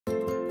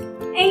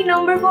A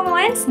Numberful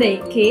Wednesday,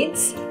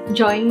 kids!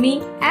 Join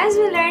me as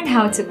we learn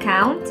how to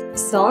count,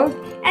 solve,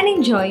 and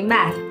enjoy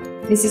math.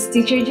 This is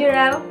Teacher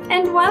Jerelle,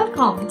 and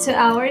welcome to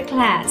our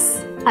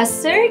class. A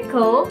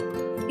circle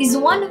is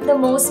one of the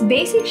most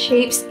basic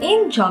shapes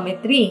in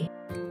geometry.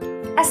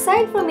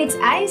 Aside from its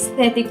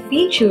aesthetic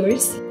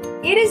features,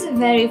 it is a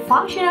very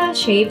functional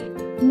shape,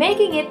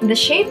 making it the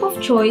shape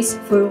of choice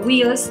for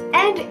wheels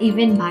and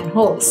even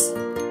manholes.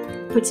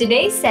 For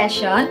today's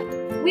session,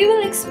 we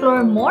will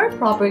explore more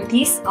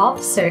properties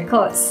of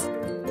circles.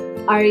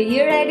 Are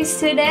you ready,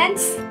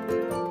 students?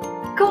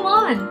 Come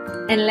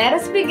on, and let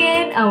us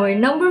begin our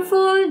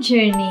numberful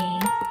journey.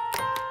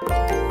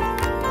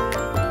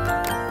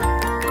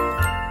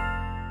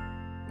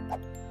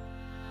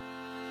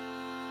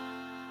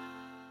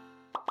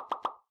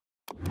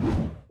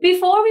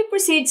 Before we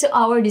proceed to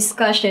our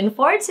discussion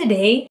for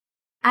today,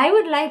 I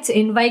would like to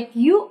invite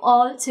you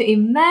all to a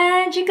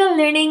magical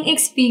learning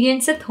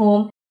experience at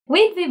home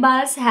with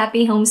Vibal's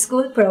Happy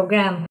Homeschool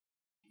program.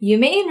 You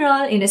may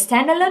enroll in a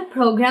standalone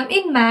program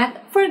in math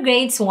for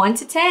grades 1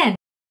 to 10.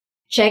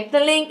 Check the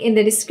link in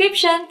the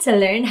description to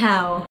learn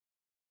how.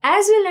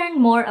 As we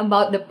learn more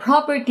about the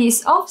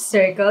properties of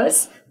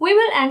circles, we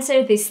will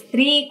answer these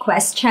 3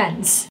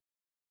 questions.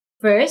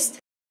 First,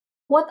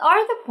 what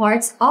are the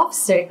parts of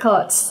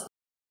circles?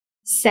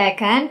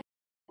 Second,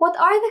 what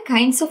are the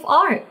kinds of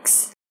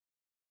arcs?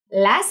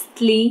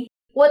 Lastly,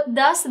 what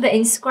does the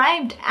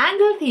Inscribed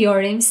Angle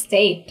Theorem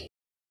state?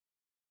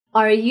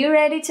 Are you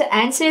ready to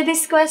answer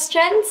these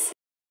questions?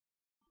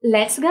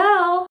 Let's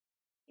go!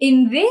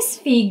 In this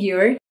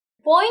figure,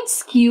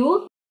 points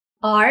Q,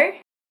 R,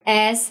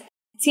 S,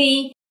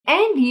 T,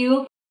 and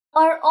U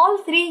are all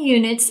 3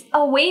 units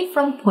away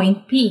from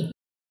point P.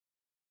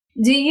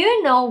 Do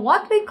you know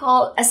what we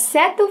call a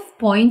set of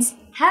points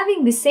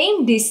having the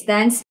same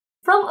distance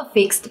from a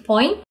fixed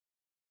point?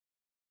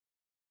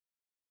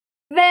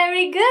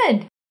 Very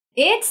good!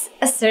 It's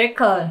a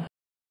circle.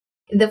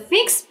 The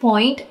fixed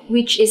point,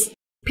 which is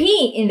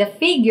P in the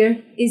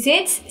figure, is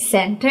its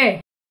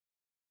center.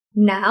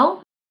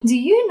 Now, do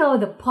you know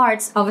the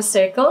parts of a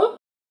circle?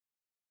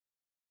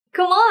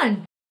 Come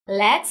on,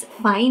 let's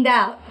find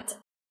out.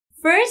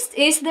 First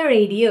is the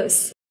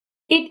radius.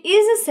 It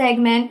is a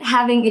segment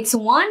having its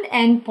one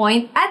end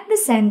point at the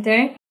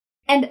center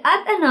and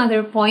at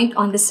another point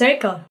on the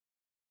circle.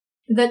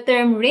 The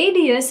term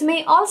radius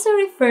may also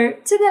refer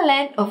to the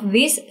length of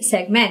this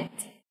segment.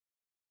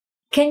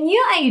 Can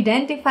you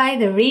identify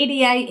the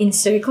radii in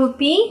circle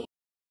P?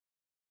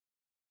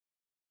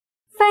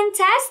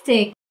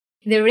 Fantastic!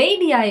 The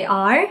radii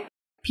are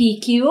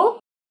PQ,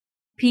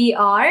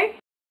 PR,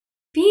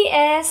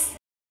 PS,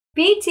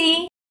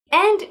 PT,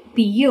 and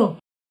PU.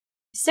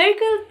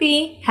 Circle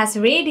P has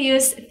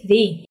radius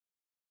 3.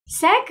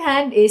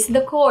 Second is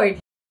the chord.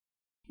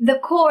 The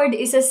chord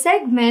is a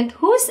segment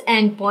whose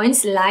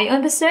endpoints lie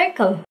on the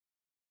circle.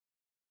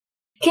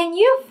 Can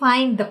you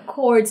find the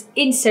chords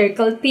in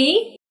circle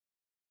P?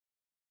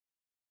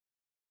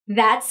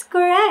 That's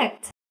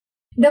correct.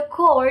 The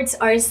chords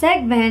are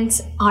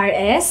segments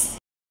RS,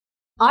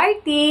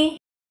 RT,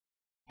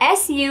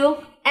 SU,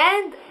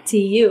 and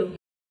TU.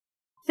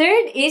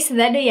 Third is the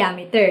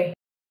diameter.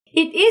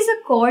 It is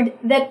a chord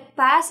that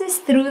passes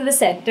through the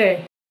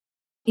center.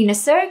 In a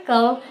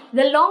circle,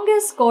 the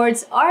longest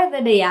chords are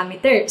the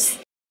diameters.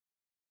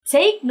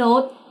 Take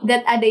note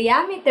that a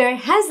diameter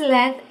has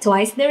length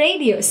twice the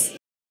radius.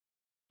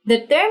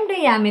 The term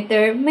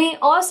diameter may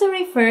also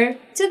refer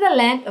to the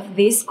length of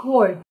this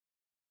chord.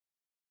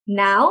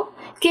 Now,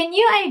 can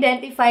you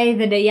identify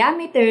the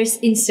diameters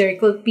in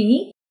circle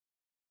P?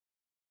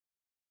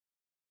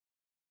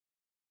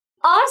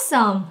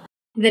 Awesome!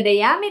 The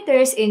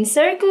diameters in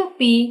circle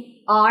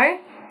P are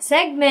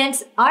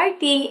segments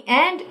RT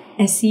and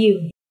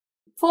SU.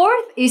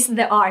 Fourth is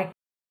the arc.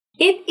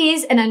 It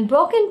is an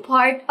unbroken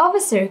part of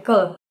a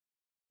circle.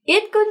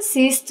 It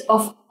consists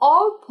of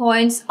all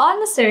points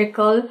on the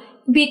circle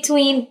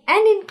between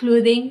and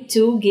including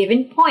 2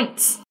 given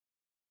points.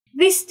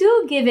 These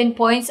 2 given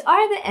points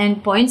are the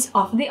endpoints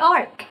of the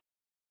arc.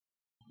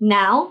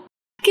 Now,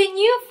 can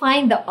you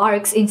find the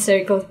arcs in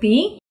circle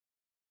P?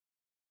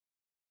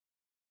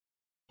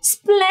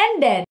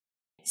 Splendid!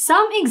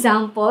 Some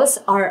examples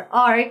are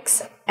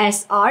arcs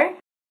SR,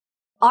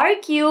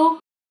 RQ,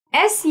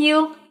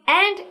 SU,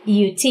 and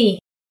UT.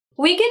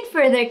 We can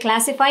further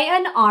classify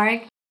an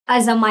arc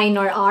as a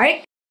minor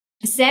arc,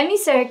 a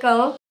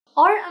semicircle,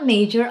 or a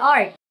major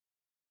arc.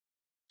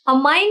 A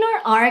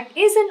minor arc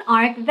is an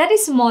arc that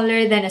is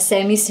smaller than a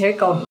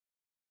semicircle.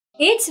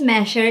 Its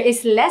measure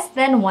is less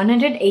than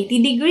 180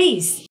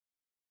 degrees.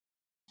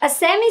 A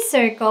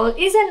semicircle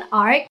is an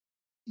arc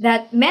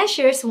that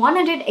measures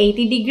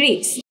 180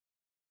 degrees.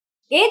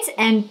 Its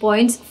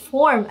endpoints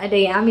form a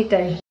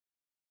diameter.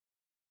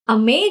 A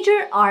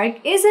major arc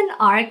is an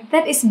arc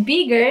that is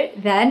bigger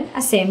than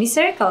a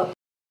semicircle.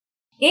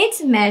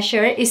 Its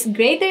measure is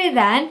greater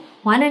than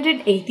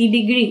 180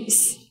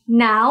 degrees.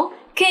 Now,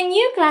 can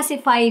you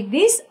classify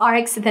these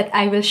arcs that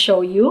I will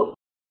show you?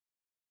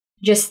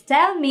 Just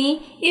tell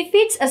me if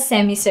it's a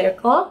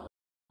semicircle,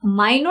 a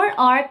minor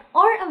arc,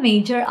 or a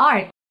major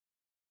arc?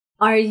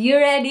 Are you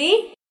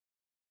ready?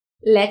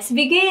 Let's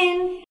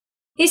begin!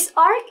 Is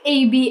arc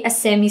AB a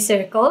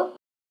semicircle,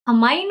 a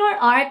minor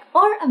arc,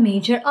 or a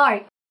major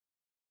arc?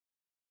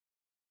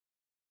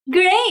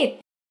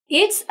 Great!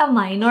 It's a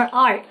minor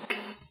arc.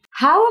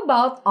 How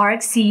about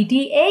arc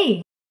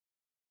CDA?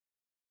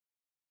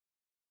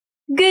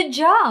 Good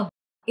job!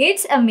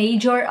 It's a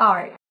major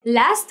arc.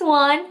 Last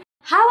one,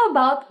 how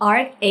about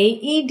arc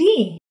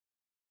AED?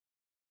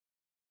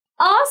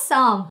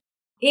 Awesome!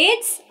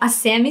 It's a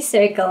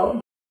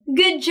semicircle.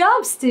 Good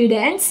job,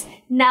 students!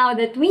 Now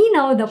that we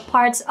know the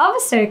parts of a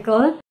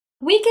circle,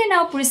 we can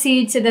now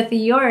proceed to the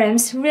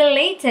theorems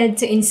related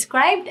to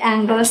inscribed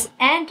angles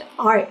and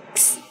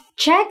arcs.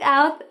 Check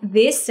out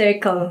this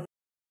circle.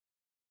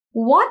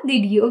 What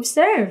did you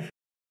observe?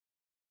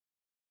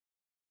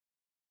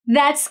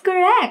 That's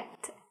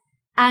correct!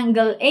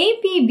 Angle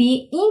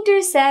APB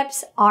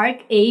intercepts arc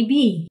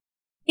AB.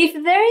 If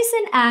there is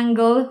an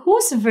angle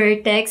whose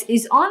vertex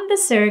is on the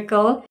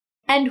circle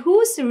and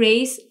whose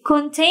rays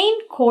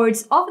contain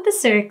chords of the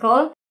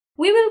circle,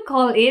 we will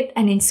call it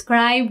an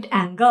inscribed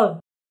angle.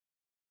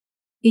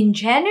 In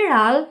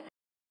general,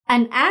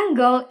 an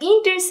angle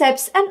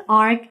intercepts an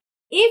arc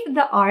if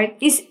the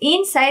arc is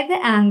inside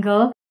the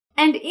angle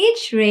and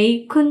each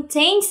ray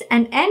contains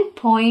an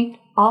endpoint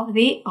of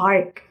the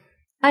arc.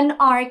 An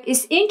arc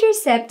is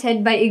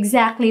intercepted by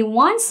exactly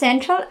one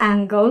central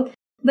angle,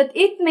 but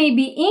it may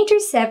be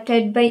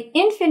intercepted by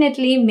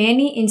infinitely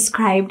many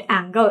inscribed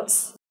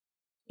angles.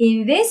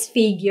 In this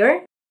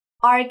figure,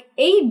 arc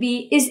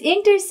AB is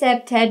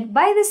intercepted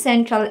by the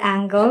central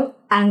angle,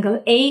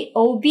 angle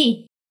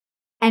AOB,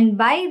 and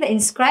by the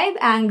inscribed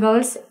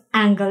angles,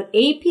 angle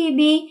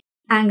APB,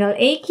 angle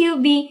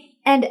AQB,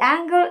 and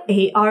angle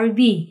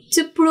ARB.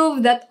 To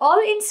prove that all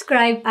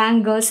inscribed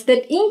angles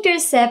that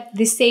intercept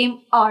the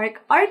same arc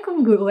are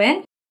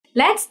congruent,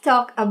 let's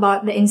talk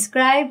about the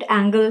inscribed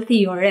angle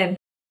theorem.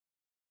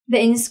 The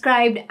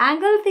inscribed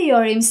angle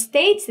theorem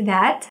states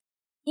that,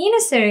 in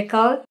a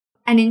circle,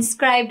 an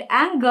inscribed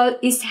angle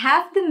is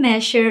half the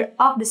measure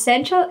of the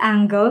central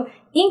angle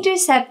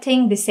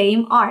intercepting the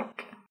same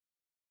arc.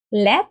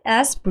 Let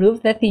us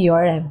prove the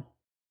theorem.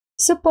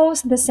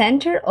 Suppose the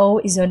center O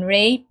is on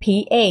ray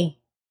PA.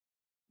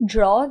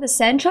 Draw the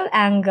central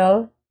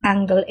angle,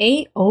 angle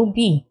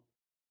AOB.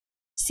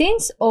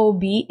 Since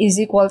OB is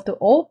equal to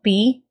OP,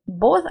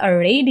 both are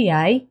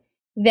radii,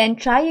 then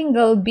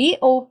triangle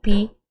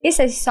BOP is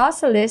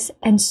isosceles,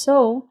 and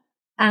so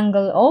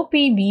angle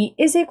OPB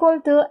is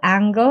equal to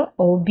angle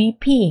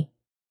OBP.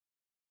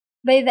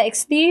 By the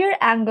exterior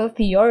angle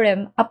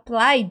theorem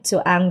applied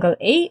to angle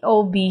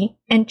AOB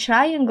and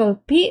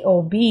triangle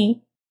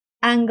POB,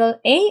 angle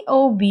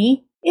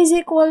AOB is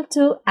equal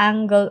to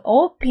angle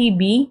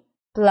OPB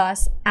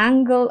plus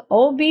angle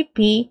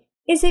OBP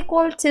is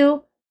equal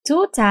to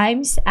 2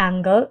 times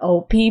angle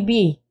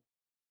OPB.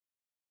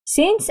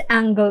 Since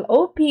angle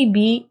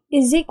OPB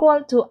is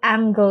equal to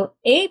angle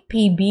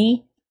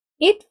APB,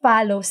 it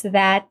follows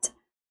that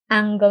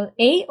angle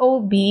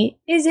AOB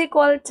is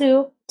equal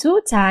to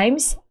 2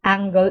 times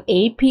angle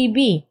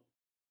APB.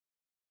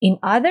 In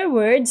other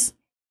words,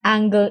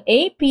 angle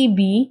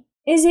APB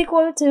is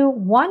equal to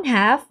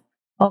 1/2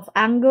 of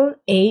angle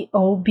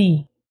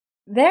AOB.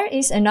 There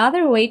is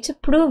another way to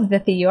prove the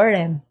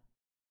theorem.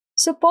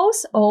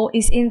 Suppose O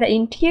is in the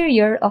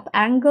interior of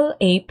angle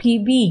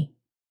APB.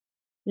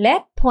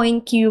 Let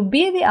point Q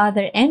be the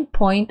other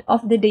endpoint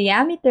of the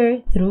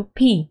diameter through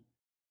P.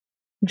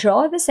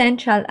 Draw the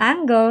central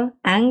angle,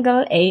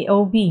 angle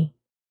AOB.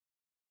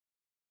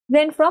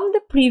 Then from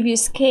the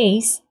previous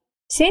case,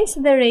 since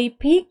the ray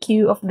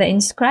PQ of the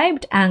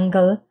inscribed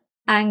angle,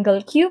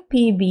 angle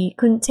QPB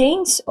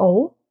contains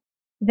O,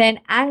 then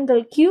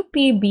angle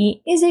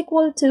QPB is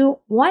equal to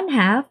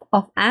 1/2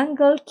 of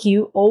angle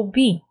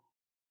QOB.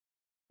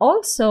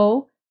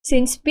 Also,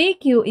 since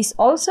PQ is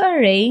also a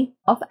ray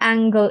of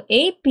angle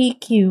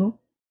APQ,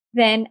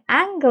 then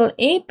angle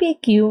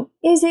APQ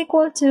is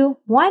equal to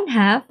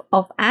 1/2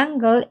 of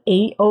angle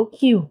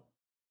AOQ.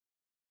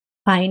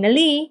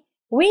 Finally,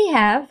 we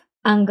have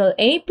angle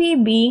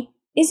APB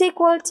is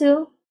equal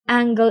to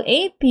angle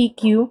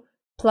APQ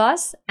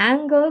plus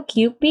angle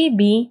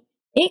QPB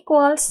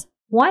equals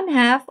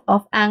 1/2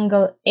 of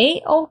angle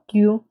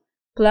AOQ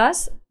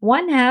plus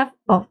 1/2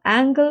 of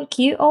angle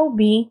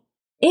QOB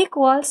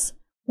equals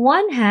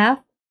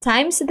 1/2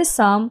 times the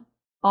sum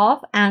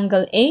of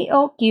angle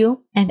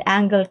AOQ and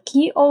angle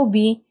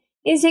QOB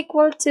is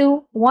equal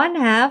to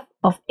 1/2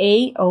 of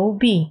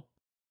AOB.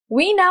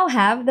 We now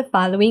have the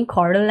following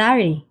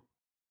corollary.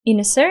 In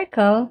a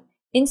circle,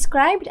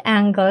 inscribed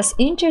angles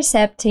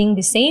intercepting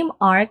the same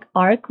arc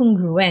are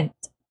congruent.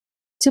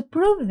 To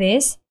prove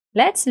this,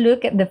 let's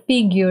look at the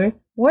figure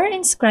where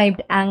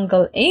inscribed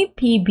angle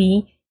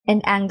APB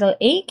and angle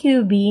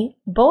AQB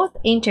both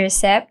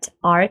intercept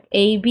arc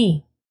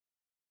AB.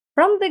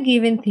 From the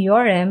given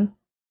theorem,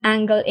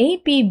 angle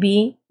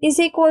APB is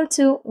equal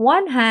to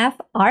 1/2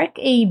 arc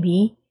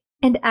AB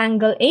and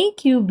angle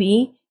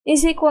AQB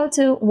is equal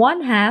to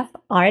 1/2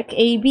 arc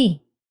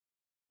AB.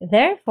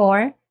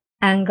 Therefore,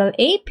 angle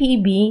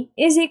APB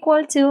is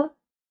equal to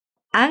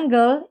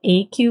angle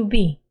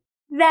AQB.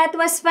 That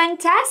was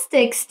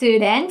fantastic,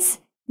 students!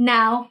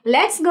 Now,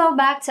 let's go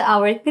back to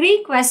our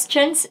 3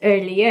 questions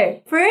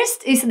earlier.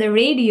 First is the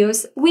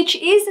radius, which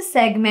is a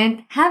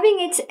segment having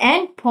its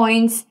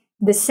endpoints,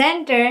 the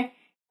center,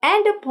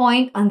 and a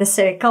point on the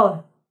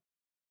circle.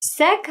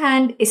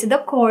 Second is the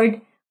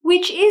chord,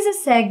 which is a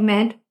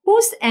segment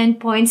whose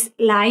endpoints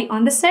lie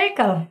on the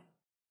circle.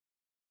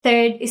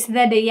 Third is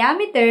the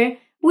diameter,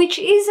 which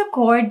is a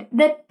chord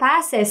that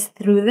passes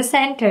through the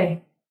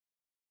center.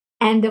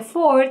 And the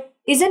fourth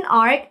is an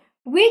arc,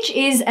 which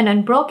is an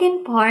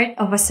unbroken part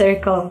of a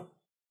circle.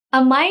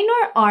 A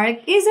minor arc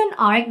is an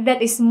arc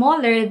that is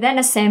smaller than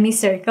a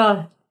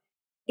semicircle.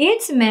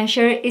 Its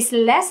measure is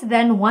less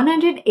than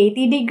 180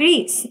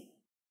 degrees.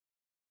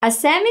 A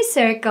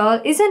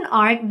semicircle is an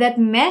arc that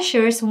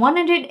measures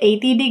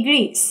 180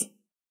 degrees.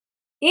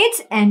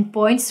 Its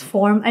endpoints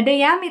form a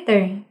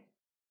diameter.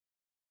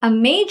 A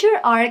major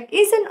arc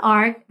is an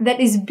arc that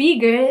is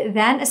bigger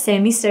than a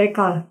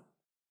semicircle.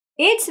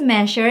 Its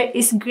measure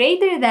is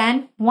greater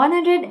than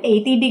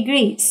 180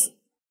 degrees.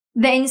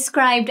 The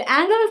inscribed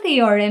angle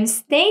theorem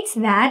states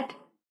that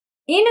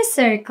in a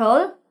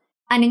circle,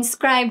 an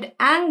inscribed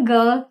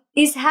angle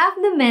is half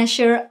the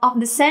measure of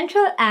the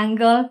central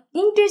angle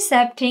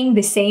intercepting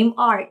the same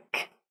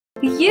arc.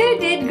 You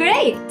did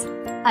great!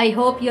 I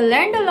hope you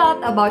learned a lot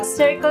about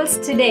circles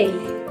today.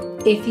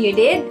 If you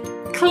did,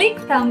 click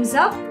thumbs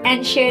up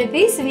and share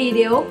this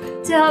video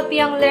to help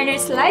young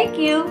learners like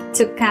you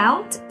to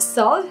count,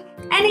 solve,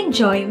 and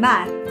enjoy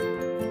math.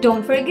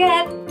 Don't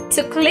forget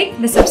to click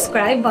the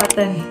subscribe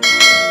button.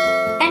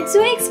 And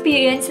to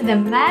experience the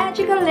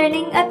magical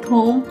learning at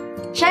home,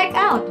 check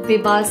out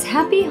Vibal's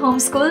Happy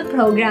Homeschool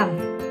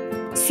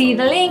program. See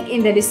the link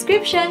in the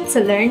description to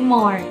learn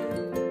more.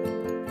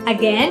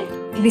 Again,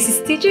 this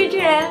is Teacher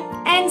Jerelle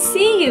and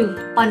see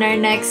you on our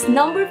next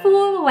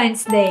Numberful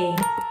Wednesday.